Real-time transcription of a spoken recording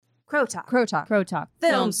Crow Talk. Crow Talk. Crow Talk.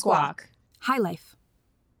 Film Squawk. High Life.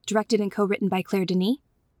 Directed and co-written by Claire Denis.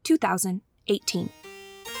 2018.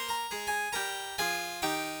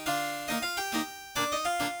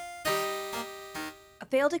 A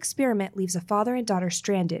failed experiment leaves a father and daughter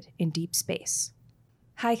stranded in deep space.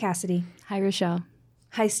 Hi, Cassidy. Hi, Rochelle.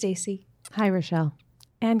 Hi, Stacy. Hi, Rochelle.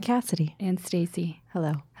 And Cassidy. And Stacy.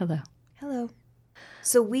 Hello. Hello. Hello.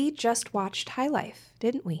 So we just watched High Life,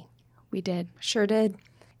 didn't we? We did. Sure did.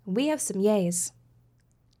 We have some yays.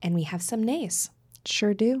 And we have some nays.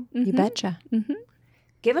 Sure do. You betcha.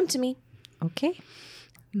 Give them to me. Okay.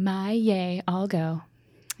 My yay, I'll go,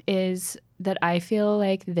 is that I feel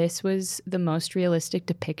like this was the most realistic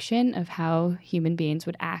depiction of how human beings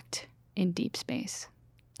would act in deep space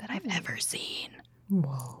that I've ever seen.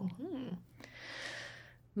 Whoa.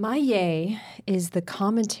 My yay is the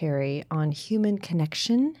commentary on human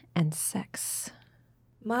connection and sex.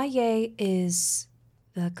 My yay is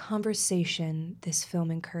the conversation this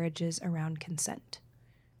film encourages around consent.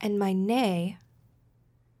 And my nay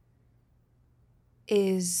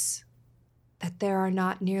is that there are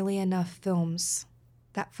not nearly enough films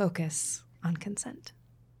that focus on consent.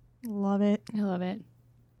 Love it. I love it.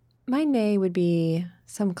 My nay would be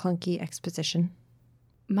some clunky exposition.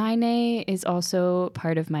 My nay is also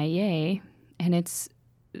part of my yay, and it's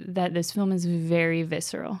that this film is very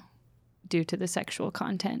visceral due to the sexual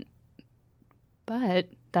content. But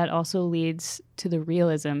that also leads to the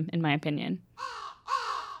realism, in my opinion.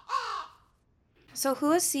 So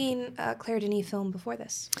who has seen a Claire Denis film before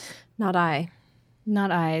this? Not I.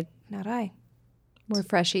 Not I. Not I. We're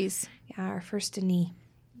freshies. Yeah, our first Denis.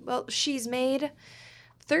 Well, she's made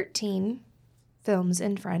 13 films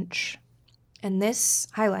in French, and this,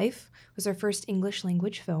 High Life, was her first English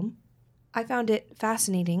language film. I found it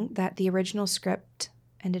fascinating that the original script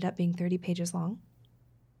ended up being 30 pages long.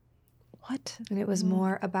 What? And it was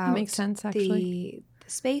more about makes sense, actually. the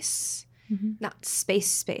space, not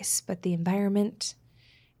space, but the environment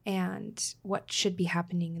and what should be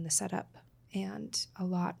happening in the setup. And a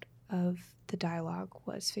lot of the dialogue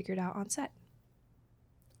was figured out on set.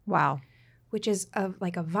 Wow. Which is a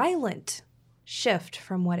violent shift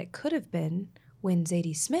from what it could have been when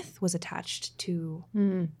Zadie Smith was attached to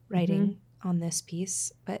writing on this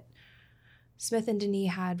piece. But Smith and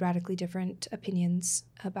Denis had radically different opinions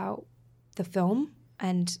about the film,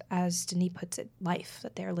 and as Denis puts it, life,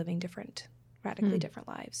 that they're living radically different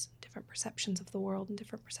lives, different perceptions of the world and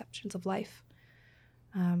different perceptions of life.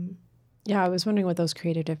 Yeah, I was wondering what those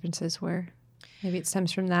creative differences were. Maybe it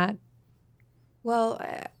stems from that. Well,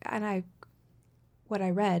 what I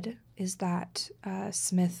read is that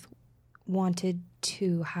Smith wanted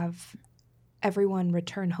to have everyone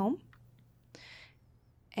return home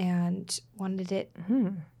and wanted it,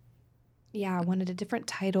 wanted a different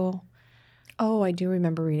title. Oh, I do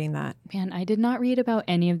remember reading that. Man, I did not read about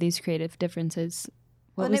any of these creative differences.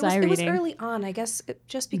 What was I reading? It was early on, I guess,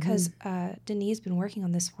 just because Denis has been working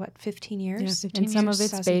on this, 15 years? Yeah, 15 And some years. of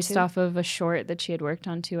it's based off of a short that she had worked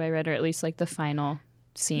on too, I read, or at least like the final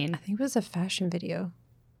scene. I think it was a fashion video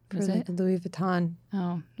for Was it? Louis Vuitton.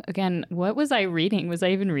 Oh, again, what was I reading? Was I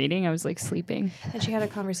even reading? I was like sleeping. And she had a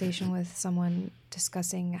conversation with someone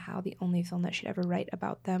discussing how the only film that she'd ever write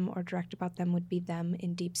about them or direct about them would be them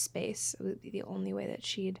in deep space. It would be the only way that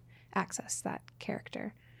she'd access that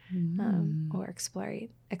character or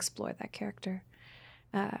explore that character.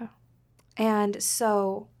 And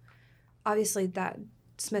so obviously that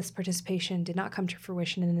Smith's participation did not come to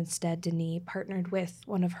fruition, and instead Denis partnered with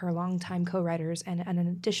one of her longtime co-writers and an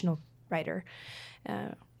additional writer.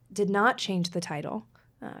 Did not change the title,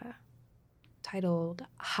 titled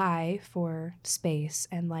High for space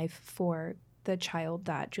and life for the child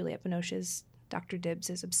that Juliette Binoche's Dr.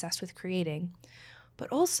 Dibbs is obsessed with creating.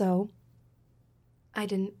 But also, I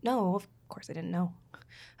didn't know, of course I didn't know,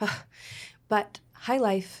 but high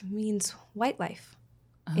life means white life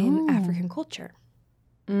in African culture.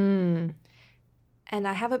 And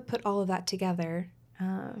I haven't put all of that together,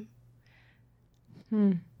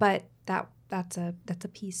 but that's a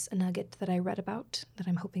piece, a nugget that I read about that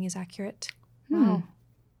I'm hoping is accurate. Wow.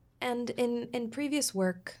 And in previous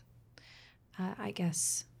work, I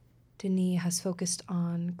guess Denis has focused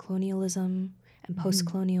on colonialism and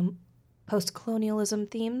post-colonialism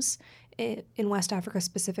themes in West Africa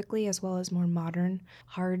specifically, as well as more modern,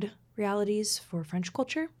 hard realities for French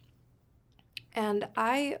culture. And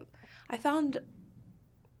I found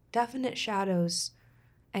definite shadows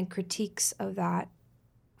and critiques of that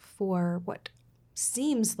for what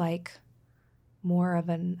seems like more of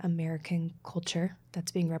an American culture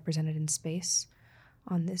that's being represented in space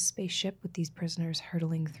on this spaceship with these prisoners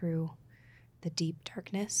hurtling through the deep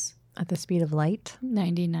darkness. At the speed of light?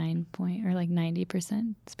 99 point, or like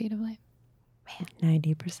 90% speed of light. Man.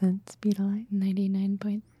 90% speed of light?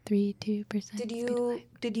 99.32%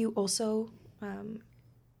 Did you also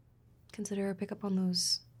consider or pick up on the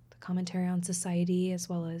commentary on society as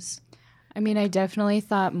well as... I mean, I definitely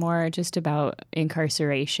thought more just about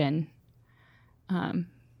incarceration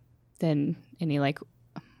than any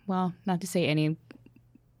not to say any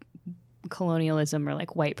colonialism or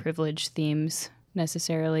like white privilege themes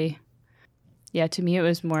necessarily. Yeah, to me it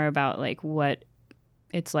was more about like what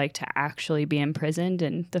it's like to actually be imprisoned,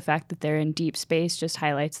 and the fact that they're in deep space just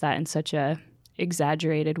highlights that in such a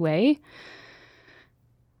exaggerated way.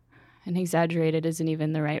 And exaggerated isn't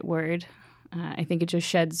even the right word. I think it just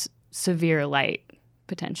sheds severe light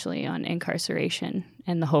potentially on incarceration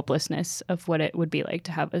and the hopelessness of what it would be like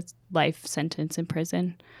to have a life sentence in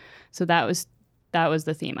prison. So that was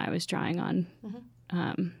the theme I was drawing on.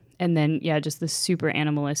 Mm-hmm. And then, just the super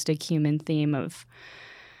animalistic human theme of,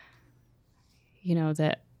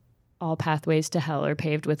 that all pathways to hell are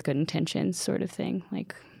paved with good intentions sort of thing.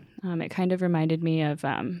 Like, it kind of reminded me of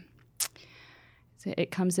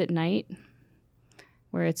It Comes at Night,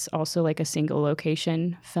 where it's also like a single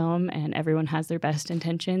location film and everyone has their best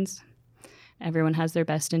intentions. Everyone has their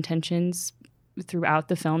best intentions throughout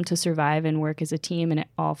the film to survive and work as a team, and it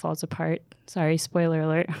all falls apart. Sorry, spoiler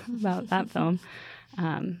alert about that film.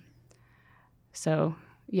 So,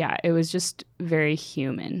 it was just very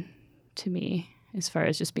human to me as far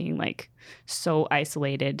as just being like so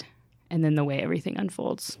isolated, and then the way everything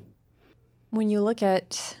unfolds. When you look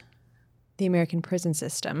at the American prison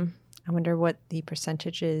system, I wonder what the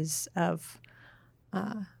percentages of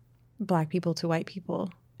Black people to white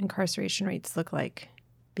people incarceration rates look like,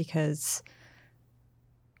 because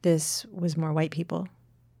this was more white people,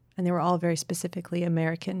 and they were all very specifically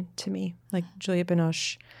American to me. Like Juliette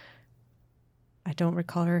Binoche, I don't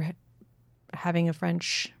recall her having a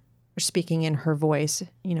French, or speaking in her voice,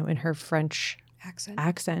 in her French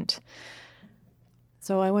accent.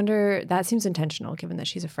 So I wonder, that seems intentional given that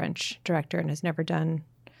she's a French director and has never done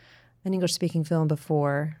an English-speaking film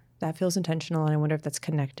before. That feels intentional, and I wonder if that's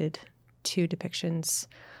connected to depictions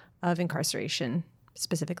of incarceration,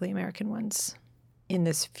 specifically American ones, in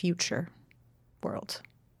this future world.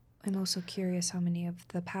 I'm also curious how many of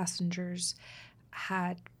the passengers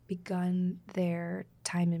had begun their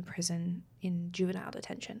time in prison in juvenile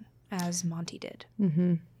detention, as Monty did.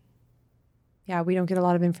 Mm-hmm. Yeah, we don't get a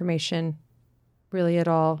lot of information really at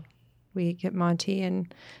all. We get Monty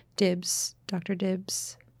and Dibbs, Dr.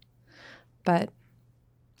 Dibbs.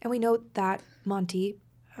 And we know that Monty,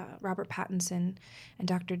 Robert Pattinson, and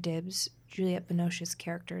Dr. Dibbs, Juliette Binoche's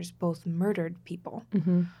characters, both murdered people.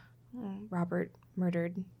 Mm-hmm. Robert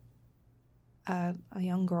murdered a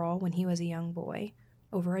young girl when he was a young boy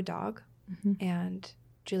over a dog. Mm-hmm. And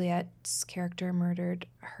Juliette's character murdered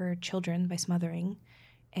her children by smothering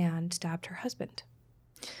and stabbed her husband.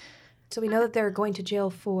 So we know that they're going to jail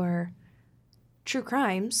for true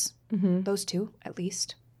crimes, mm-hmm. those two at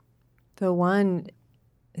least. The one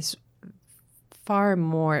is far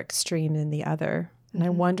more extreme than the other. And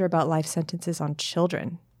mm-hmm. I wonder about life sentences on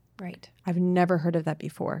children. Right. I've never heard of that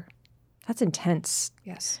before. That's intense.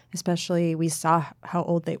 Yes. Especially we saw how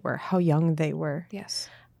old they were, how young they were. Yes.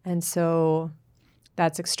 And so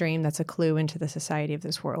that's extreme. That's a clue into the society of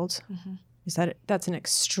this world. Mm-hmm. That's an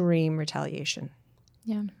extreme retaliation.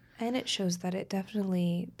 Yeah. And it shows that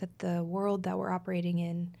that the world that we're operating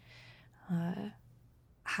in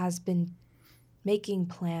has been making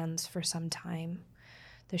plans for some time.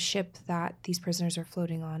 The ship that these prisoners are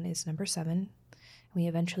floating on is number 7. We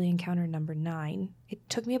eventually encounter number 9. It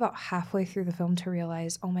took me about halfway through the film to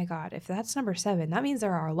realize, oh my God, if that's number 7, that means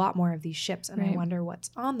there are a lot more of these ships, and right. I wonder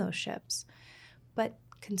what's on those ships. But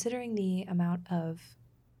considering the amount of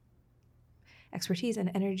expertise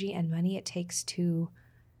and energy and money it takes to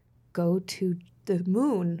go to the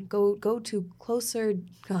moon, go to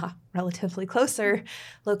relatively closer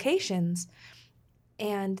locations,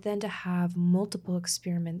 and then to have multiple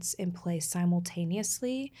experiments in place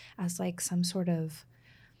simultaneously as like some sort of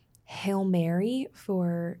Hail Mary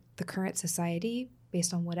for the current society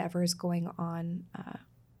based on whatever is going on,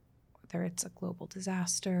 whether it's a global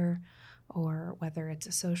disaster or whether it's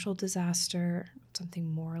a social disaster, something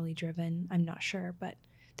morally driven, I'm not sure, but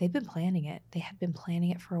they've been planning it. They had been planning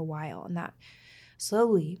it for a while, and that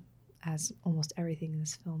slowly, as almost everything in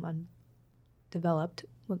this film developed,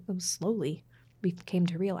 slowly we came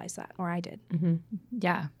to realize that, or I did. Mm-hmm.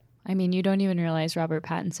 Yeah. I mean, you don't even realize Robert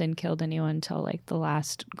Pattinson killed anyone until like the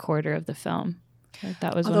last quarter of the film. Like,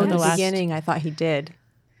 that was one of the last. Beginning, I thought he did.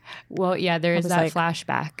 Well, yeah, there is that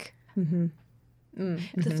flashback. Mm-hmm.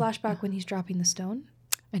 The flashback when he's dropping the stone.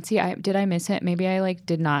 And see, did I miss it? Maybe I like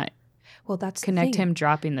did not Well, that's connect the thing. him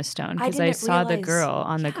dropping the stone because I didn't saw the realize- girl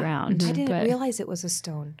on the Yeah, ground. I didn't but realize it was a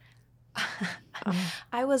stone.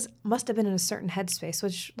 I must have been in a certain headspace,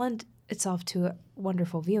 which lent itself to a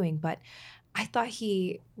wonderful viewing. But I thought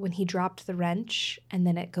when he dropped the wrench and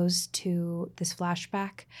then it goes to this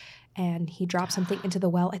flashback and he dropped something into the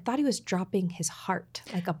well, I thought he was dropping his heart,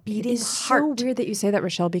 like a beating It's heart. so weird that you say that,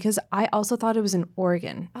 Rochelle, because I also thought it was an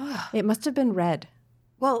organ. Ugh. It must have been red.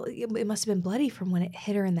 Well, it must have been bloody from when it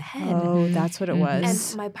hit her in the head. Oh, that's what it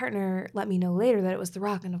was. And my partner let me know later that it was the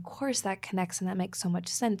rock, and of course that connects and that makes so much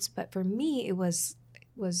sense. But for me, it was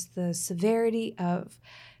the severity of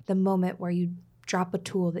the moment where you drop a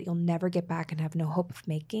tool that you'll never get back and have no hope of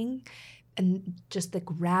making, and just the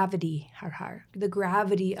gravity, the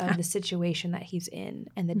gravity of the situation that he's in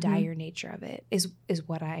and the dire nature of it is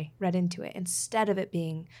what I read into it, instead of it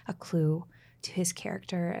being a clue to his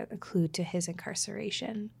character, a clue to his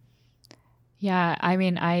incarceration. Yeah, I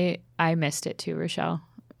mean, I missed it too, Rochelle.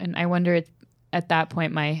 And I wonder at that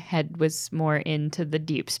point my head was more into the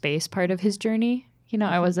deep space part of his journey. You know,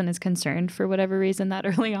 I wasn't as concerned for whatever reason that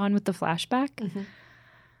early on with the flashback.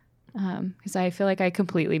 Because I feel like I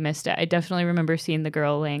completely missed it. I definitely remember seeing the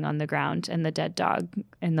girl laying on the ground and the dead dog.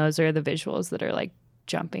 And those are the visuals that are like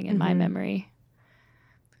jumping in my memory.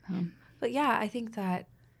 But yeah, I think that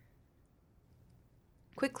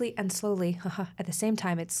quickly and slowly, at the same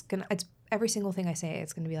time, it's every single thing I say,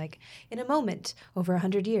 it's gonna be like in a moment over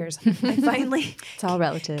 100 years. I finally It's all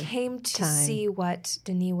relative. came to Time. see what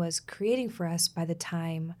Denis was creating for us by the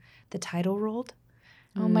time the title rolled.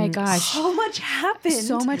 Oh my gosh. So much happened.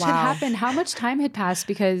 So much had happened. How much time had passed?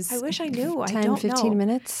 Because I wish I knew. I 10, don't 15 know.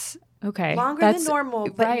 minutes. okay, Longer than normal,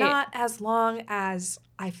 but right. not as long as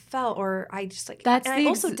I felt, or I just like. That's and the I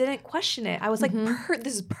also didn't question it. I was like,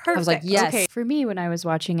 "This is perfect." I was like, yes. Okay, for me, when I was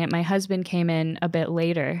watching it, my husband came in a bit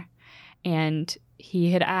later and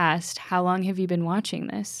he had asked, "How long have you been watching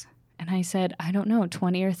this?" And I said, "I don't know,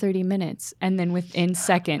 20 or 30 minutes." And then within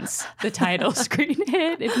seconds, the title screen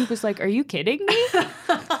hit. And he was like, "Are you kidding me?"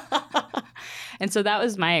 And so that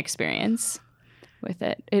was my experience with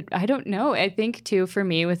it. I don't know. I think, too, for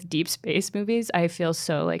me, with deep space movies, I feel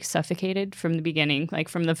so, like, suffocated from the beginning. Like,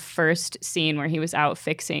 from the first scene where he was out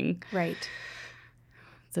fixing Right.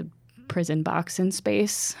 the prison box in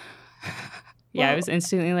space. Yeah, I Well- was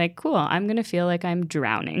instantly like, cool, I'm going to feel like I'm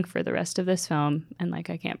drowning for the rest of this film and like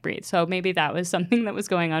I can't breathe. So maybe that was something that was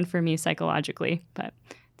going on for me psychologically, but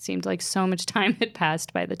it seemed like so much time had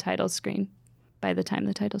passed by the title screen, by the time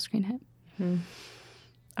the title screen hit.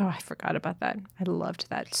 Oh, I forgot about that. I loved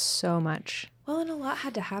that so much. Well, and a lot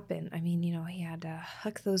had to happen. I mean, he had to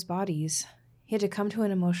hook those bodies. He had to come to an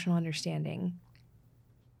emotional understanding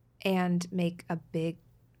and make a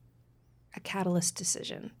catalyst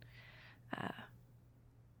decision.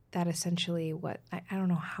 That essentially I don't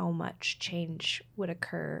know how much change would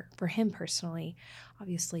occur for him personally.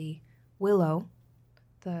 Obviously, Willow,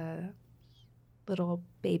 the little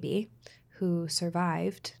baby who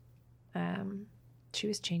survived, she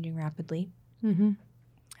was changing rapidly,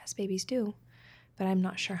 as babies do. But I'm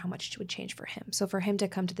not sure how much it would change for him. So for him to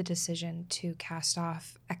come to the decision to cast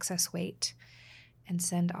off excess weight and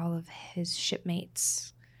send all of his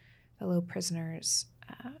shipmates, fellow prisoners,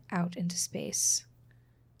 out into space.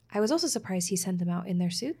 I was also surprised he sent them out in their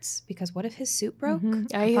suits, because what if his suit broke?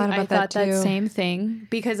 I thought about that that too. same thing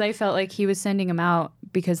because I felt like he was sending him out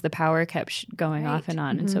because the power kept going off and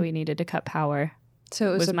on. And so he needed to cut power.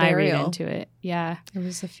 So it was a my read burial. into it. Yeah. It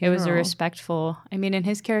was a It funeral. was a respectful. I mean, and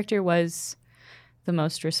his character was the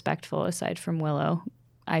most respectful aside from Willow,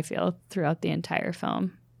 I feel, throughout the entire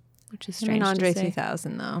film, which is I strange mean, Andre to say.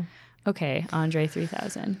 3000, though. Okay, Andre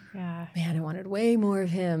 3000. Yeah. Man, I wanted way more of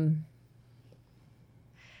him.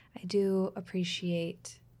 I do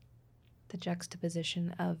appreciate the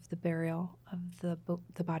juxtaposition of the burial of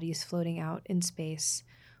the bodies floating out in space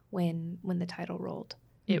when the title rolled.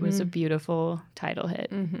 It was a beautiful title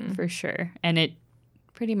hit for sure. And it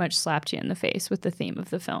pretty much slapped you in the face with the theme of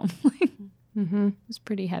the film. It was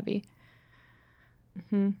pretty heavy.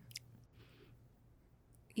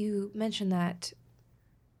 You mentioned that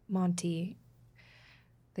Monty,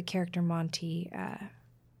 the character Monty,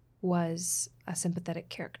 was a sympathetic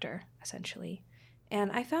character, essentially.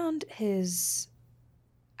 And I found his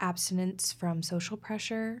abstinence from social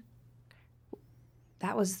pressure,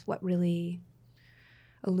 that was what really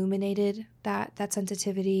illuminated that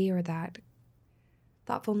sensitivity or that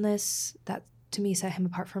thoughtfulness that, to me, set him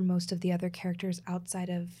apart from most of the other characters outside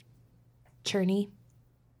of Cherney,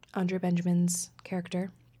 Andre Benjamin's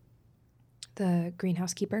character, the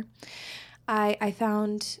greenhouse keeper. I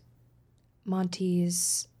found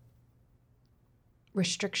Monty's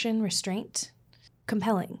restraint,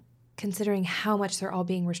 compelling, considering how much they're all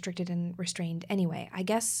being restricted and restrained anyway. I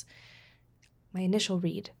guess my initial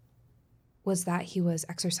read was that he was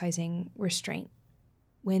exercising restraint,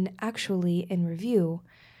 when actually in review,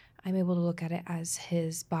 I'm able to look at it as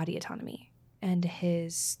his body autonomy and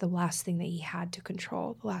the last thing that he had to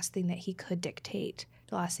control, the last thing that he could dictate,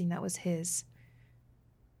 the last thing that was his,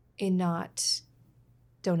 in not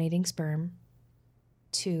donating sperm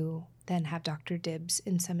to then have Dr. Dibbs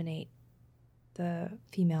inseminate the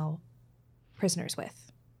female prisoners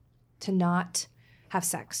with, to not have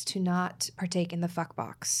sex, to not partake in the fuck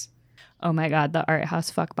box. Oh my God, the art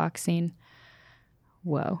house fuck box scene.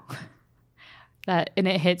 Whoa. And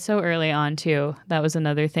it hit so early on too. That was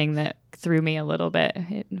another thing that threw me a little bit.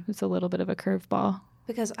 It was a little bit of a curveball.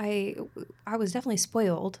 Because I was definitely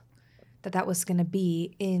spoiled that was going to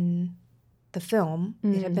be in the film.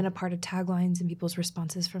 It had been a part of taglines and people's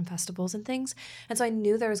responses from festivals and things. And so I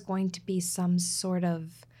knew there was going to be some sort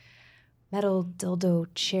of metal dildo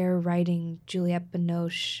chair riding Juliette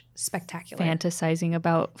Binoche spectacular. Fantasizing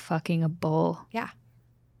about fucking a bull. Yeah.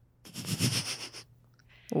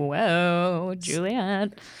 Whoa,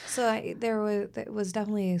 Juliette. So it was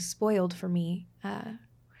definitely spoiled for me.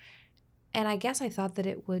 And I guess I thought that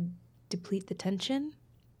it would deplete the tension,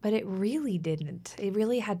 but it really didn't. It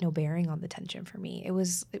really had no bearing on the tension for me.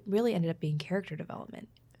 It really ended up being character development.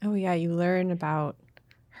 Oh yeah, you learn about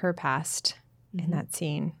her past in that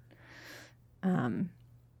scene.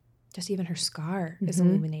 Just even her scar is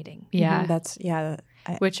illuminating. Yeah.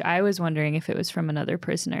 Which I was wondering if it was from another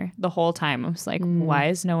prisoner. The whole time I was like, why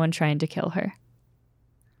is no one trying to kill her?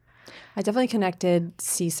 I definitely connected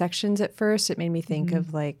C-sections at first. It made me think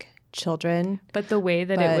of like children. But the way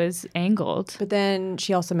that it was angled. But then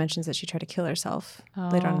she also mentions that she tried to kill herself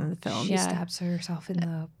later on in the film. She stabs herself in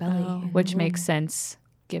the belly. Which makes sense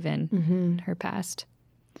given her past.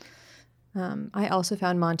 I also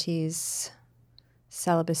found Monty's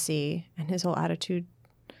celibacy and his whole attitude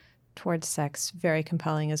towards sex very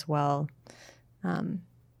compelling as well.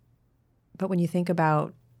 But when you think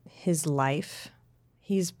about his life,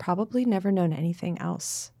 he's probably never known anything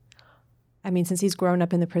else. I mean, since he's grown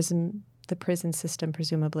up in the prison system,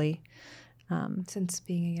 presumably. Since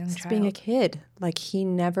being a young child. Since being a kid. Like, he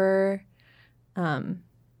never...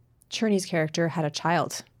 Cherney's character had a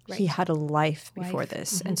child. Right. He had a life before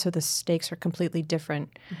this. And so the stakes are completely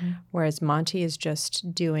different. Whereas Monty is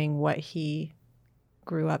just doing what he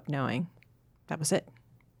grew up knowing. That was it.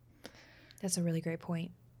 That's a really great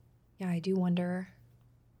point. Yeah, I do wonder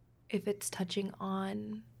if it's touching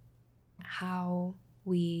on how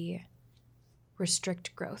we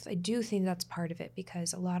restrict growth. I do think that's part of it,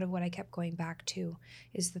 because a lot of what I kept going back to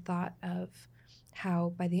is the thought of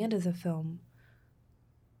how by the end of the film,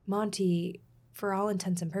 Monty, for all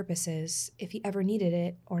intents and purposes, if he ever needed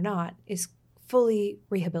it or not, is fully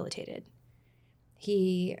rehabilitated.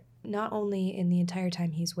 He, not only in the entire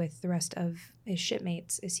time he's with the rest of his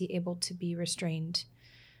shipmates is he able to be restrained,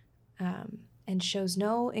 and shows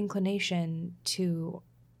no inclination to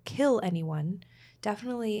kill anyone,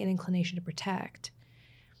 definitely an inclination to protect.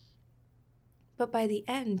 But by the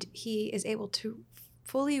end, he is able to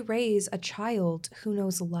fully raise a child who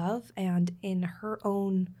knows love, and in her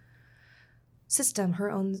own system, her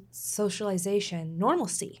own socialization,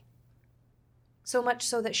 normalcy. So much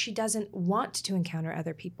so that she doesn't want to encounter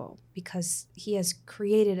other people because he has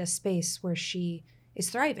created a space where she is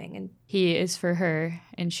thriving. And he is for her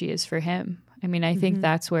and she is for him. I mean, I think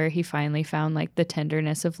that's where he finally found like the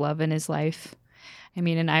tenderness of love in his life. I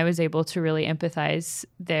mean, and I was able to really empathize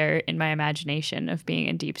there in my imagination of being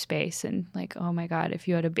in deep space and like, oh my God, if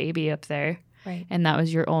you had a baby up there, right, and that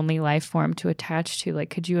was your only life form to attach to,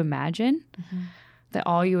 like, could you imagine that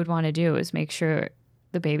all you would want to do is make sure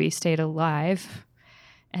the baby stayed alive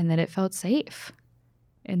and that it felt safe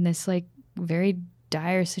in this like very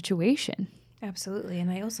dire situation? Absolutely.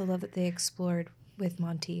 And I also love that they explored with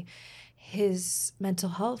Monty his mental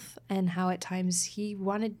health and how at times he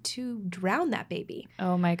wanted to drown that baby.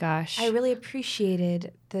 Oh my gosh. I really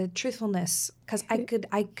appreciated the truthfulness, because I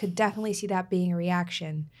could definitely see that being a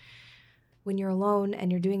reaction when you're alone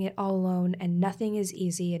and you're doing it all alone and nothing is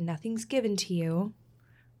easy and nothing's given to you.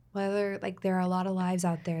 Whether, like, there are a lot of lives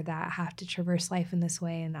out there that have to traverse life in this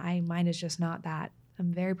way, and mine is just not that.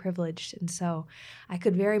 I'm very privileged, and so I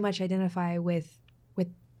could very much identify with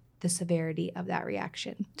the severity of that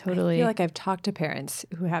reaction. Totally. I feel like I've talked to parents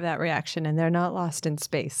who have that reaction, and they're not lost in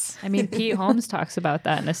space. I mean, Pete Holmes talks about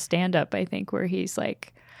that in a stand-up, I think, where he's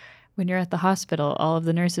like, when you're at the hospital, all of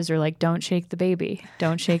the nurses are like, don't shake the baby.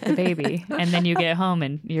 Don't shake the baby. And then you get home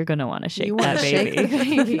and you're going to want to shake that baby. Shake the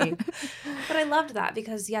baby. But I loved that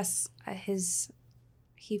because, yes, his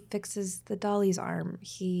He fixes the dolly's arm.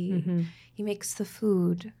 He makes the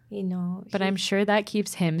food, you know. But I'm sure that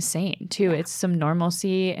keeps him sane too. Yeah. It's some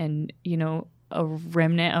normalcy and, you know, a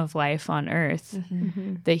remnant of life on Earth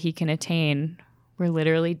that he can attain where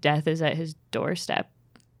literally death is at his doorstep.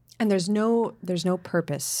 And there's no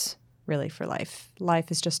purpose really for life.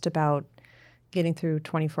 Life is just about getting through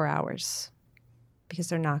 24 hours because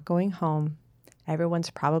they're not going home.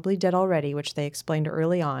 Everyone's probably dead already, which they explained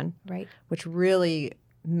early on. Right. Which really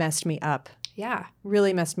messed me up. Yeah.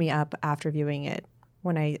 Really messed me up after viewing it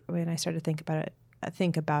when I started to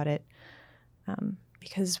think about it.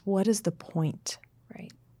 Because what is the point?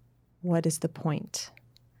 Right. What is the point?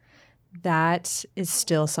 That is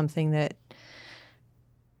still something that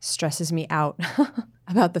stresses me out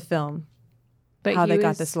about the film. But how they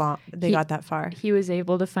got that far. He was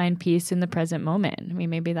able to find peace in the present moment. I mean,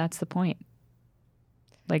 maybe that's the point.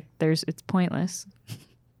 Like, it's pointless.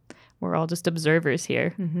 We're all just observers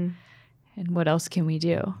here. And what else can we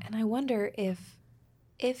do? And I wonder if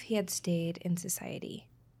he had stayed in society,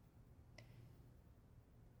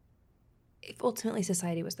 if ultimately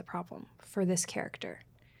society was the problem for this character,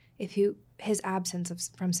 if his absence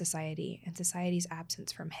from society and society's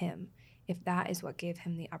absence from him, if that is what gave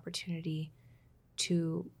him the opportunity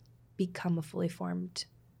to become a fully formed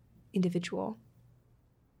individual.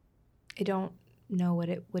 I don't know what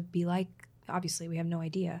it would be like. Obviously, we have no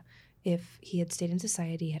idea. If he had stayed in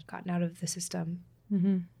society, had gotten out of the system,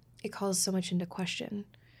 it calls so much into question.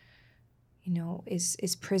 You know,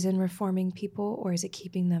 is prison reforming people, or is it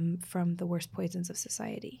keeping them from the worst poisons of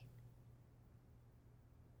society?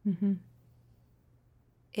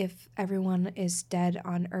 If everyone is dead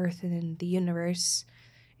on Earth and in the universe,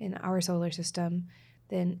 in our solar system,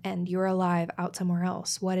 and you're alive out somewhere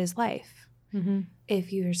else, what is life?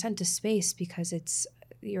 If you're sent to space because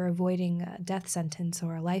you're avoiding a death sentence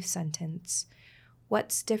or a life sentence,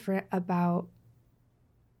 what's different about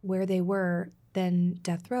where they were than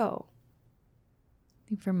death row? I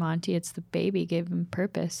think for Monty, it's the baby gave him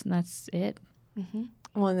purpose, and that's it.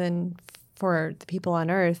 Well, and then for the people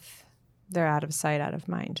on Earth, they're out of sight, out of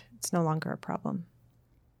mind. It's no longer a problem.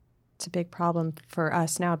 It's a big problem for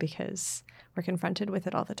us now because we're confronted with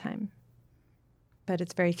it all the time. But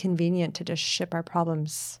it's very convenient to just ship our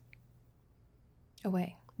problems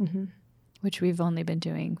away. Which we've only been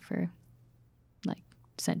doing for like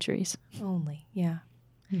centuries. Only, yeah.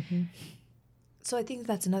 So I think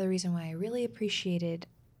that's another reason why I really appreciated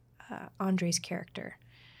Andre's character,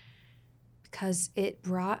 because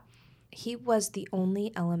he was the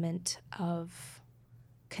only element of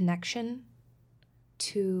connection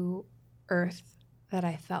to Earth that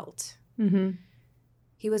I felt.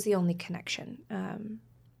 He was the only connection,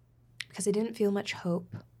 because I didn't feel much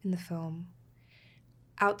hope in the film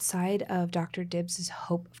outside of Dr. Dibbs'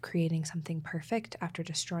 hope of creating something perfect after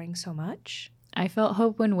destroying so much. I felt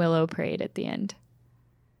hope when Willow prayed at the end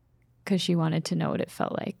because she wanted to know what it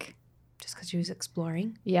felt like. Just because she was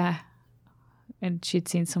exploring? Yeah. And she'd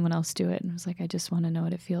seen someone else do it and was like, I just want to know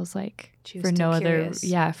what it feels like. She was no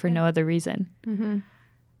other reason.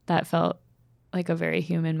 That felt like a very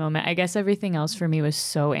human moment. I guess everything else for me was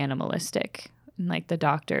so animalistic. And like the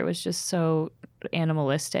doctor was just so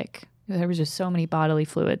animalistic. There was just so many bodily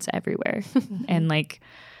fluids everywhere. And like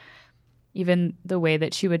even the way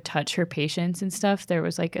that she would touch her patients and stuff, there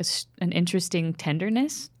was like an interesting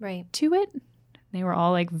tenderness to it. They were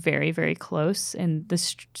all like very, very close in the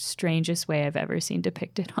strangest way I've ever seen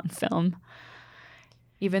depicted on film.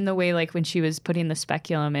 Even the way like when she was putting the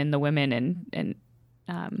speculum in the women and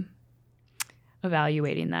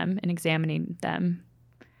evaluating them and examining them,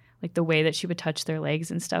 like the way that she would touch their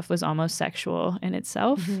legs and stuff was almost sexual in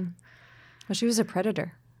itself. Well, she was a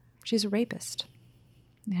predator. She's a rapist.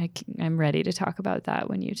 I'm ready to talk about that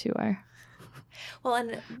when you two are. Well,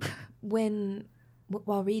 and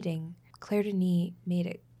while reading, Claire Denis made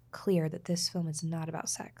it clear that this film is not about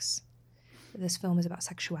sex. This film is about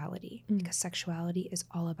sexuality, because sexuality is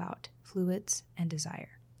all about fluids and desire.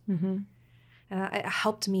 And it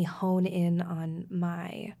helped me hone in on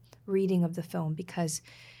my reading of the film because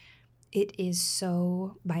it is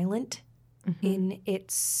so violent in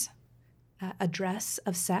its address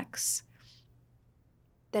of sex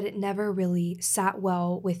that it never really sat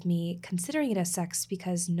well with me considering it as sex,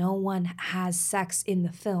 because no one has sex in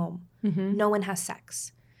the film. No one has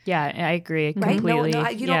sex. Yeah, I agree completely. No,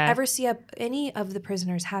 you don't ever see any of the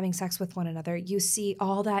prisoners having sex with one another. You see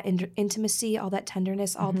all that intimacy, all that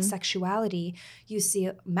tenderness, all the sexuality. You see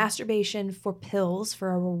masturbation for pills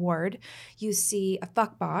for a reward. You see a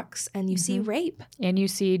fuck box, and you see rape. And you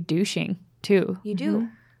see douching, too. You do.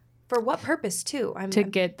 For what purpose, too? To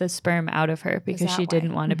get the sperm out of her because she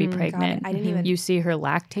didn't want to be pregnant. I didn't even. You see her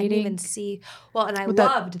lactating. I didn't even see. Well, and I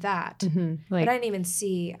loved that, but I didn't even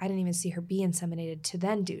see her be inseminated to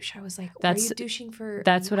then douche. I was like, "Are you douching for?"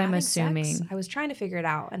 That's what I'm assuming. Sex? I was trying to figure it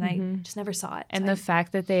out, and I just never saw it. And the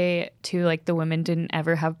fact that they too, like the women didn't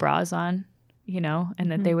ever have bras on, you know, and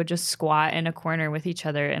that they would just squat in a corner with each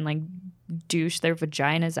other and like douche their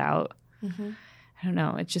vaginas out. I don't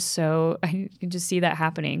know. It's just so, I can just see that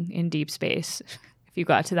happening in deep space if you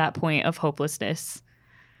got to that point of hopelessness.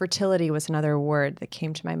 Fertility was another word that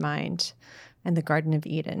came to my mind, and the Garden of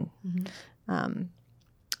Eden.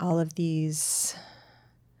 All of these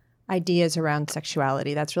ideas around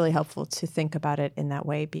sexuality, that's really helpful to think about it in that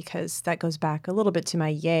way, because that goes back a little bit to my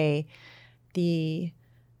yay, the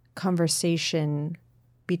conversation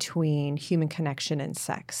between human connection and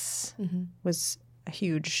sex was a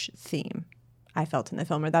huge theme I felt in the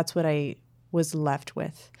film, or that's what I was left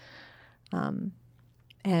with. And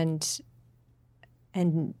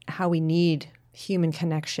how we need human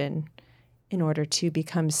connection in order to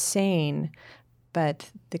become sane.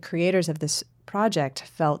 But the creators of this project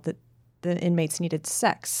felt that the inmates needed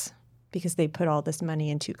sex because they put all this money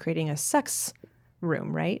into creating a sex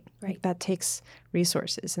room, right? Right. Like that takes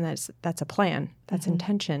resources, and that's a plan. That's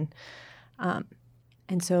intention.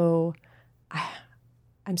 And so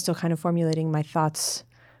I'm still kind of formulating my thoughts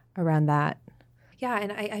around that. Yeah,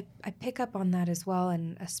 and I pick up on that as well,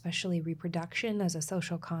 and especially reproduction as a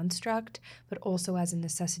social construct, but also as a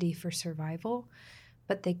necessity for survival.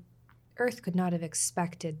 But the Earth could not have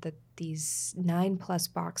expected that these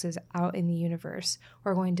 9+ boxes out in the universe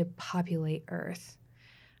were going to populate Earth.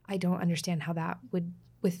 I don't understand how that would,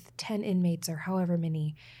 with 10 inmates or however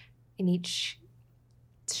many in each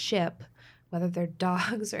ship, whether they're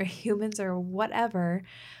dogs or humans or whatever,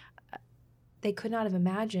 they could not have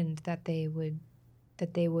imagined that they would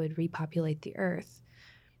repopulate the Earth.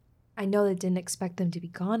 I know they didn't expect them to be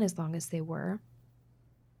gone as long as they were,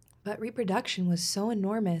 but reproduction was so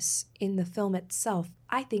enormous in the film itself,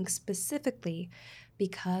 I think specifically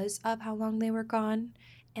because of how long they were gone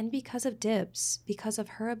and because of Dibs, because of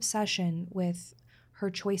her obsession with her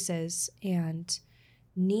choices and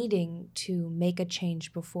needing to make a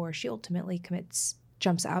change before she ultimately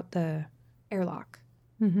jumps out the airlock.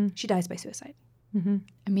 She dies by suicide.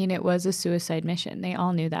 I mean, it was a suicide mission. They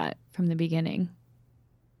all knew that from the beginning,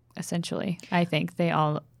 essentially. I think they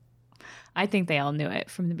all knew it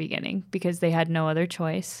from the beginning because they had no other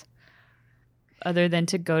choice other than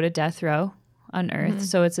to go to death row on Earth.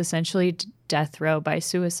 So it's essentially death row by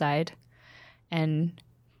suicide. And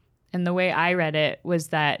the way I read it was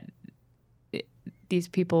that these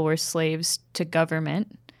people were slaves to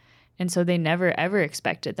government. And so they never, ever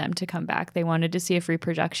expected them to come back. They wanted to see if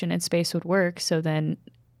reproduction in space would work. So then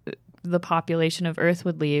the population of Earth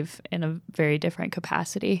would leave in a very different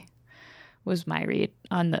capacity, was my read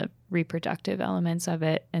on the reproductive elements of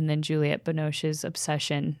it. And then Juliette Binoche's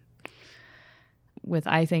obsession with,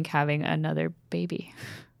 I think, having another baby,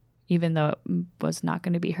 even though it was not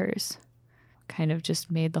going to be hers, kind of just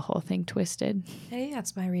made the whole thing twisted. I think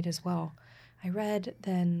that's my read as well. I read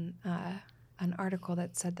then an article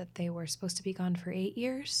that said that they were supposed to be gone for 8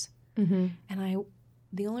 years. And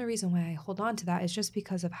the only reason why I hold on to that is just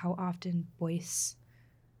because of how often Boyce,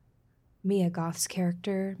 Mia Goth's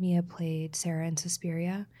character, Mia played Sarah in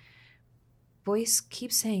Suspiria, Boyce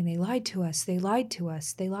keeps saying, they lied to us, they lied to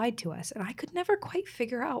us, they lied to us. And I could never quite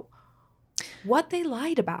figure out what they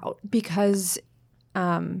lied about. Because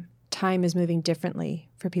time is moving differently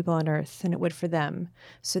for people on Earth than it would for them.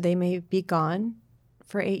 So they may be gone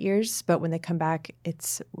for 8 years, but when they come back,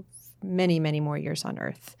 it's many, many more years on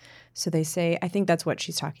Earth. So they say, I think that's what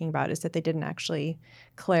she's talking about, is that they didn't actually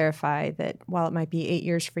clarify that while it might be 8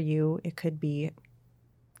 years for you, it could be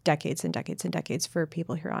decades and decades and decades for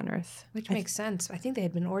people here on Earth. Which makes sense. I think they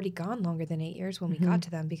had been already gone longer than 8 years when we got to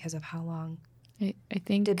them because of how long I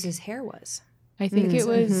think Dibs's hair was. I think it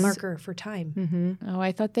was a marker for time. Oh,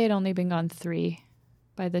 I thought they had only been gone 3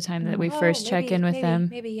 by the time that we first check in with them.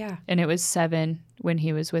 Maybe, yeah. And it was 7 when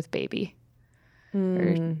he was with baby.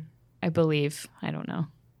 Or I believe. I don't know.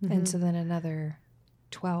 And so then another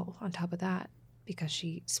 12 on top of that because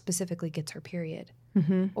she specifically gets her period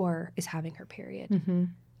or is having her period. And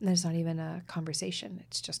there's not even a conversation.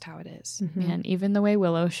 It's just how it is. Man, even the way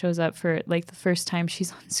Willow shows up for like the first time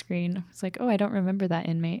she's on screen, it's like, oh, I don't remember that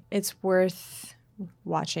inmate. It's worth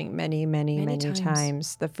watching many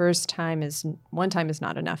times. The first time one time is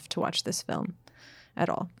not enough to watch this film at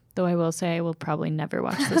all. Though I will say I will probably never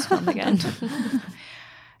watch this film again.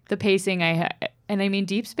 The pacing and I mean,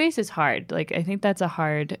 Deep Space is hard. Like, I think that's a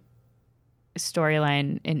hard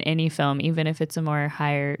storyline in any film, even if it's a more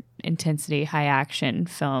higher intensity, high action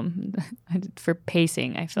film. For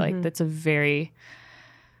pacing, I feel like that's a very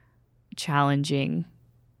challenging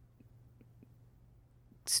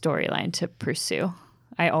storyline to pursue.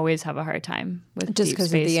 I always have a hard time with just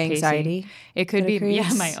because of the anxiety. Pacing. It could be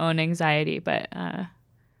creates? my own anxiety, but I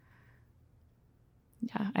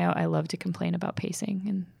love to complain about pacing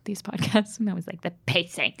in these podcasts. I'm always like, the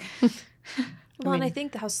pacing. Well, and I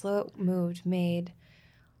think how slow it moved made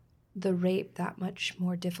the rape that much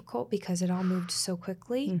more difficult because it all moved so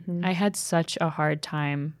quickly. I had such a hard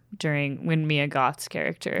time when Mia Goth's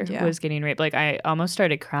character was getting raped. Like, I almost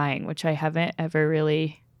started crying, which I haven't ever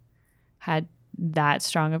really had that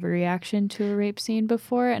strong of a reaction to a rape scene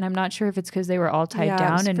before. And I'm not sure if it's because they were all tied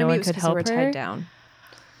down and no one could help her. Tied down.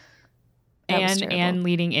 And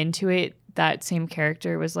leading into it, that same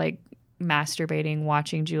character was like masturbating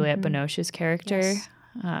watching Juliette Binoche's character.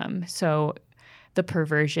 Yes. So the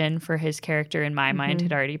perversion for his character in my mind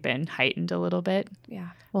had already been heightened a little bit. Yeah.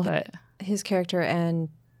 Well, but his character and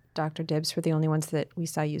Dr. Dibbs were the only ones that we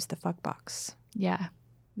saw use the fuck box. Yeah.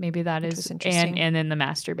 Maybe that is interesting. And then the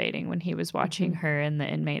masturbating when he was watching her and the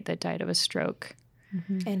inmate that died of a stroke.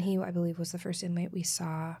 And he, I believe, was the first inmate we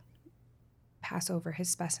saw pass over his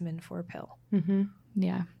specimen for a pill.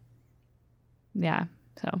 Yeah.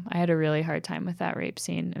 So I had a really hard time with that rape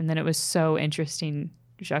scene. And then it was so interesting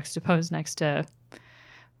juxtaposed next to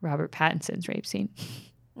Robert Pattinson's rape scene.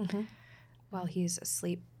 While he's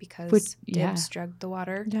asleep because Dibbs drugged the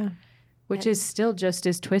water. Yeah. Which is still just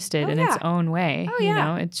as twisted in its own way. You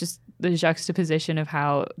know, it's just the juxtaposition of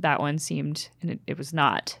how that one seemed, and it was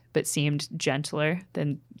not, but seemed gentler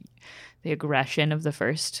than the aggression of the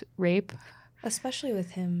first rape. Especially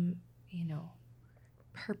with him,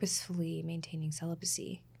 purposefully maintaining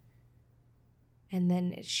celibacy. And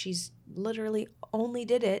then she's literally only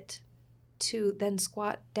did it to then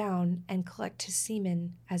squat down and collect his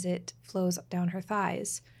semen as it flows up down her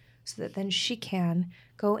thighs so that then she can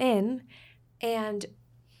go in and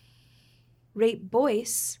rape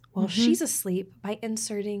Boyce while she's asleep by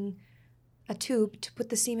inserting a tube to put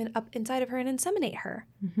the semen up inside of her and inseminate her.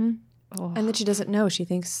 Oh. And then she doesn't know. She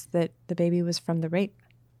thinks that the baby was from the rape.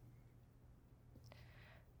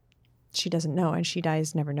 She doesn't know, and she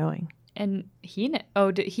dies never knowing. And he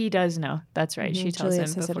does know. That's right. She tells Juliet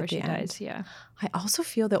him says it before at she the dies. end. Yeah. I also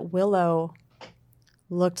feel that Willow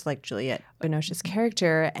looked like Juliette Binoche's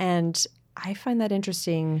character, and I find that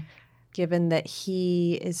interesting given that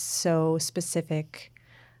he is so specific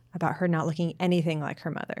about her not looking anything like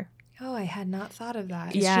her mother. Oh, I had not thought of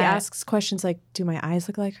that. Yeah. She asks questions like, do my eyes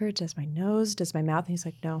look like her? Does my nose? Does my mouth? And he's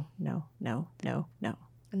like, no.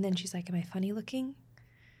 And then she's like, am I funny looking?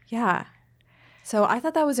 Yeah. So I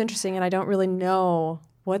thought that was interesting, and I don't really know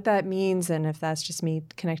what that means and if that's just me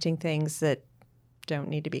connecting things that don't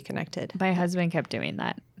need to be connected. My husband kept doing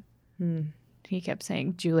that. He kept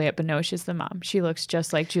saying, Juliette Binoche is the mom. She looks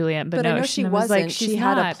just like Juliette Binoche. But I know she wasn't. Like, she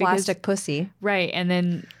had a plastic pussy. Right. And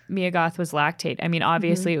then Mia Goth was lactate. I mean,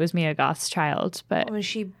 obviously it was Mia Goth's child, but... Well,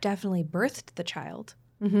 she definitely birthed the child.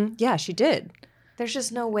 Yeah, she did. There's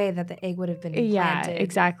just no way that the egg would have been implanted. Yeah,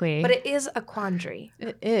 exactly. But it is a quandary.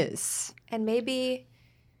 It is. And maybe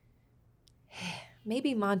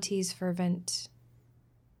Monty's fervent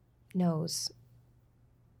nose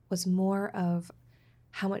was more of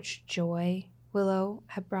how much joy Willow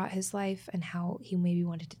had brought his life and how he maybe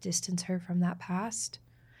wanted to distance her from that past.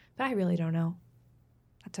 But I really don't know.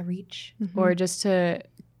 That's a reach. Or just to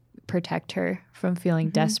protect her from feeling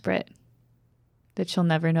desperate. That she'll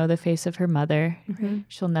never know the face of her mother.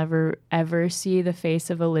 She'll never, ever see the face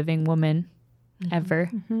of a living woman.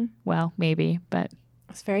 Ever. Well, maybe, but...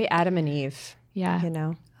 It's very Adam and Eve. Yeah. You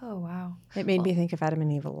know? Oh, wow. It made me think of Adam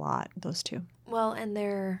and Eve a lot, those two. Well, and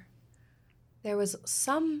there was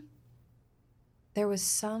some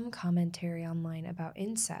commentary online about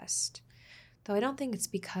incest, though I don't think it's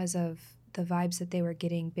because of the vibes that they were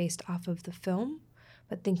getting based off of the film,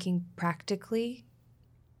 but thinking practically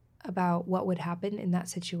about what would happen in that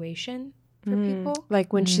situation for people.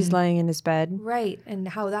 Like when she's lying in his bed. Right, and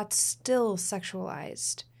how that's still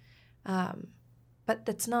sexualized. But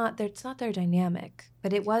that's not their dynamic.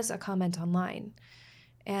 But it was a comment online.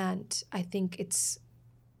 And I think it's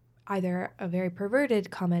either a very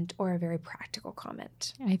perverted comment or a very practical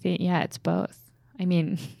comment. I think, yeah, it's both. I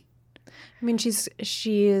mean,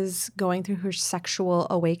 she is going through her sexual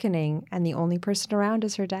awakening, and the only person around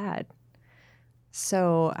is her dad.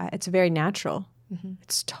 So it's very natural.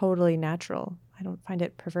 It's totally natural. I don't find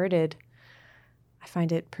it perverted. I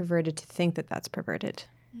find it perverted to think that that's perverted.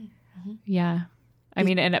 Yeah. I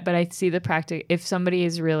mean, but I see the practice. If somebody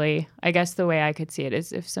is really, I guess the way I could see it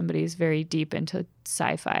is if somebody is very deep into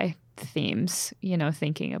sci-fi themes,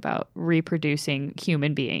 thinking about reproducing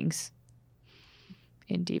human beings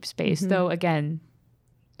in deep space. Though, again,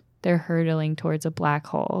 they're hurtling towards a black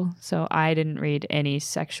hole. So I didn't read any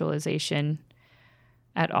sexualization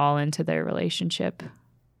at all into their relationship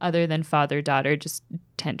other than father-daughter, just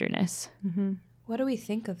tenderness. Mm-hmm. What do we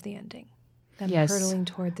think of the ending? Them Yes. hurtling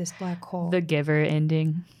toward this black hole. The Giver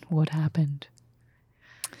ending. What happened?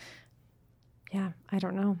 Yeah, I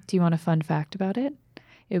don't know. Do you want a fun fact about it?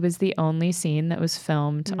 It was the only scene that was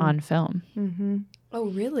filmed on film. Mm-hmm. Oh,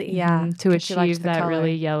 really? Yeah, To 'cause she liked achieve the that color.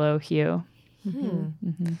 really yellow hue.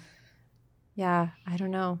 Mm-hmm. Yeah, I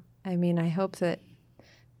don't know. I mean, I hope that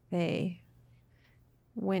they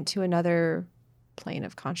went to another plane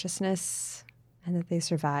of consciousness and that they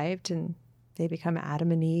survived and they become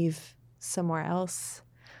Adam and Eve somewhere else.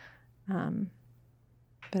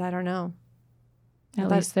 But I don't know. At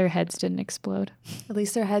least their heads didn't explode. At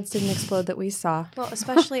least their heads didn't explode that we saw. Well,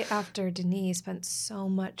 especially after Denis spent so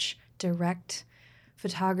much direct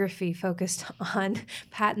photography focused on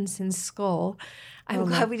Pattinson's skull. I'm Oh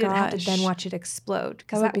glad my we didn't have to then gosh. watch it explode,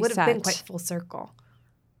 because That that would be would have been sad. quite full circle.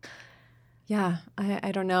 Yeah,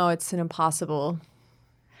 I don't know. It's an impossible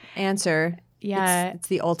answer. Yeah. It's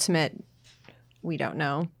the ultimate. We don't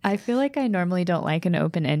know. I feel like I normally don't like an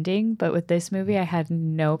open ending, but with this movie, I had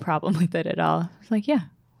no problem with it at all. It's like, yeah,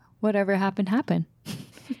 whatever happened, happened.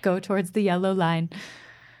 Go towards the yellow line.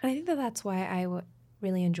 And I think that that's why I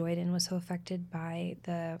really enjoyed and was so affected by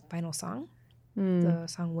the final song, the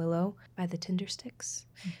song Willow by the Tindersticks,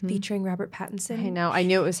 featuring Robert Pattinson. I know. I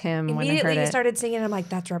knew it was him when I Immediately heard he it. started singing, and I'm like,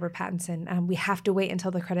 that's Robert Pattinson. We have to wait until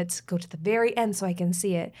the credits go to the very end so I can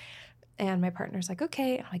see it. And my partner's like,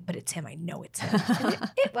 okay. I'm like, but it's him. I know it's him.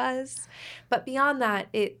 And it was. But beyond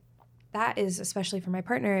that, that is, especially for my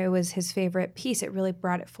partner, it was his favorite piece. It really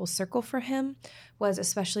brought it full circle for him, was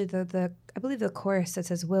especially the I believe the chorus that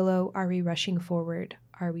says, Willow, are we rushing forward?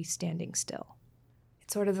 Are we standing still?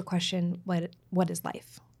 It's sort of the question, what is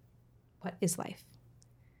life? What is life?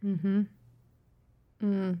 Mm-hmm.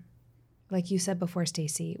 Mm. Like you said before,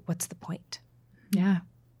 Stacey, what's the point? Yeah.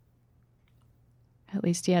 At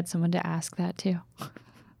least he had someone to ask that too.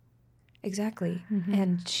 Exactly.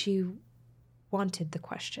 And she wanted the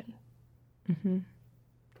question. Mm-hmm.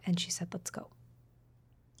 And she said, let's go.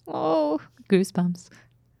 Oh, goosebumps.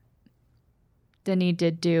 Denis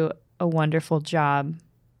did do a wonderful job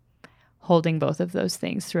holding both of those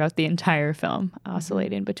things throughout the entire film,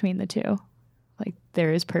 oscillating between the two. Like,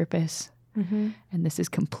 there is purpose, and this is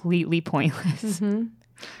completely pointless. Mm-hmm.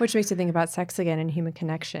 Which makes you think about sex again and human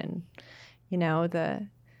connection. You know,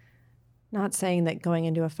 not saying that going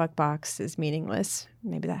into a fuck box is meaningless.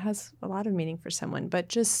 Maybe that has a lot of meaning for someone, but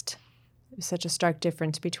just such a stark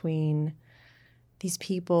difference between these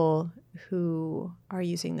people who are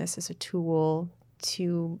using this as a tool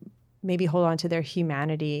to maybe hold on to their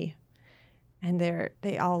humanity, and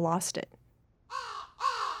they all lost it.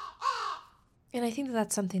 And I think that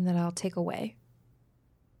that's something that I'll take away.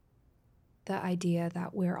 The idea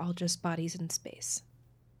that we're all just bodies in space.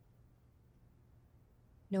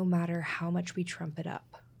 No matter how much we trump it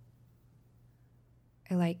up.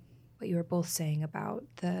 I like what you were both saying about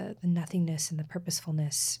the nothingness and the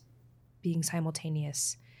purposefulness being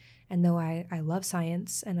simultaneous. And though I love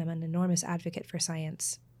science and I'm an enormous advocate for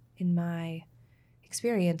science, in my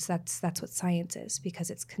experience, that's what science is, because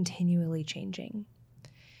it's continually changing.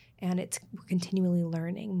 And we're continually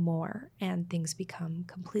learning more, and things become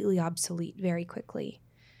completely obsolete very quickly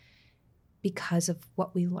because of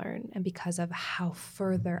what we learn and because of how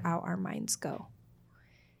further out our minds go.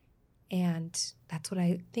 And that's what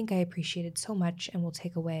I think I appreciated so much and will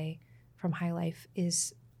take away from High Life,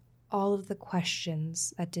 is all of the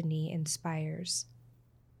questions that Denis inspires,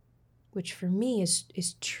 which for me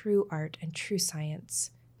is true art and true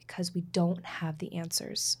science, because we don't have the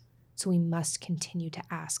answers. So we must continue to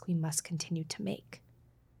ask. We must continue to make.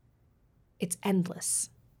 It's endless.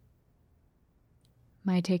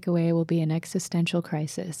 My takeaway will be an existential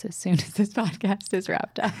crisis as soon as this podcast is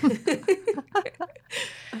wrapped up.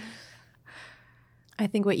 I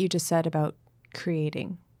think what you just said about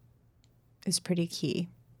creating is pretty key,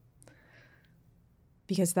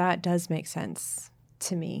 because that does make sense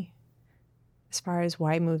to me as far as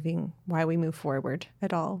why we move forward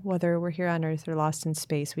at all. Whether we're here on Earth or lost in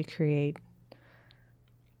space, we create.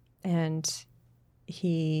 And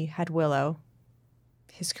he had Willow,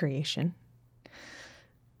 his creation,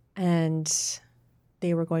 and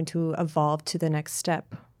they were going to evolve to the next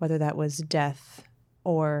step, whether that was death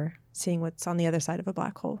or seeing what's on the other side of a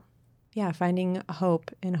black hole. Yeah, finding hope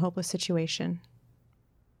in a hopeless situation.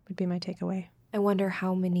 would be my takeaway. I wonder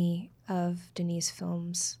how many of Denis'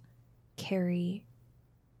 films carry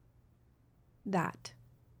that.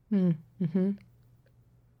 Mm-hmm.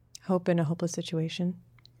 Hope in a hopeless situation.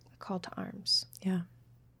 A call to arms. Yeah.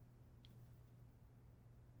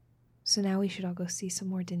 So now we should all go see some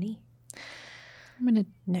more Denis. I'm going to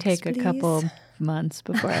Next, take please. a couple months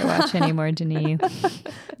before I watch any more Denis.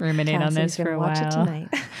 Ruminate on this Cassie's for gonna a watch while. it tonight.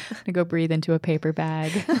 I'm going to go breathe into a paper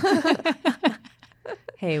bag.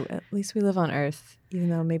 Hey, at least we live on Earth, even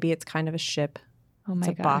though maybe it's kind of a ship. Oh my It's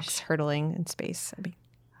a gosh. box hurtling in space.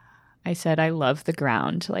 I said I love the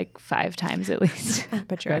ground like 5 times at least. But you're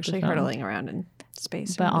throughout the actually film. hurtling around in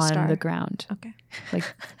space. But around a on star. the ground. Okay.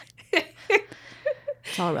 Like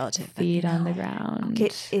It's all relative. but, feet you on the know. ground.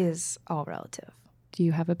 It is all relative. Do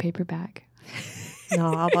you have a paper bag?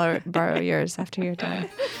 No, I'll borrow yours after you're done.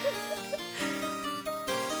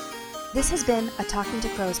 This has been a Talking to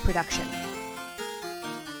Crows production.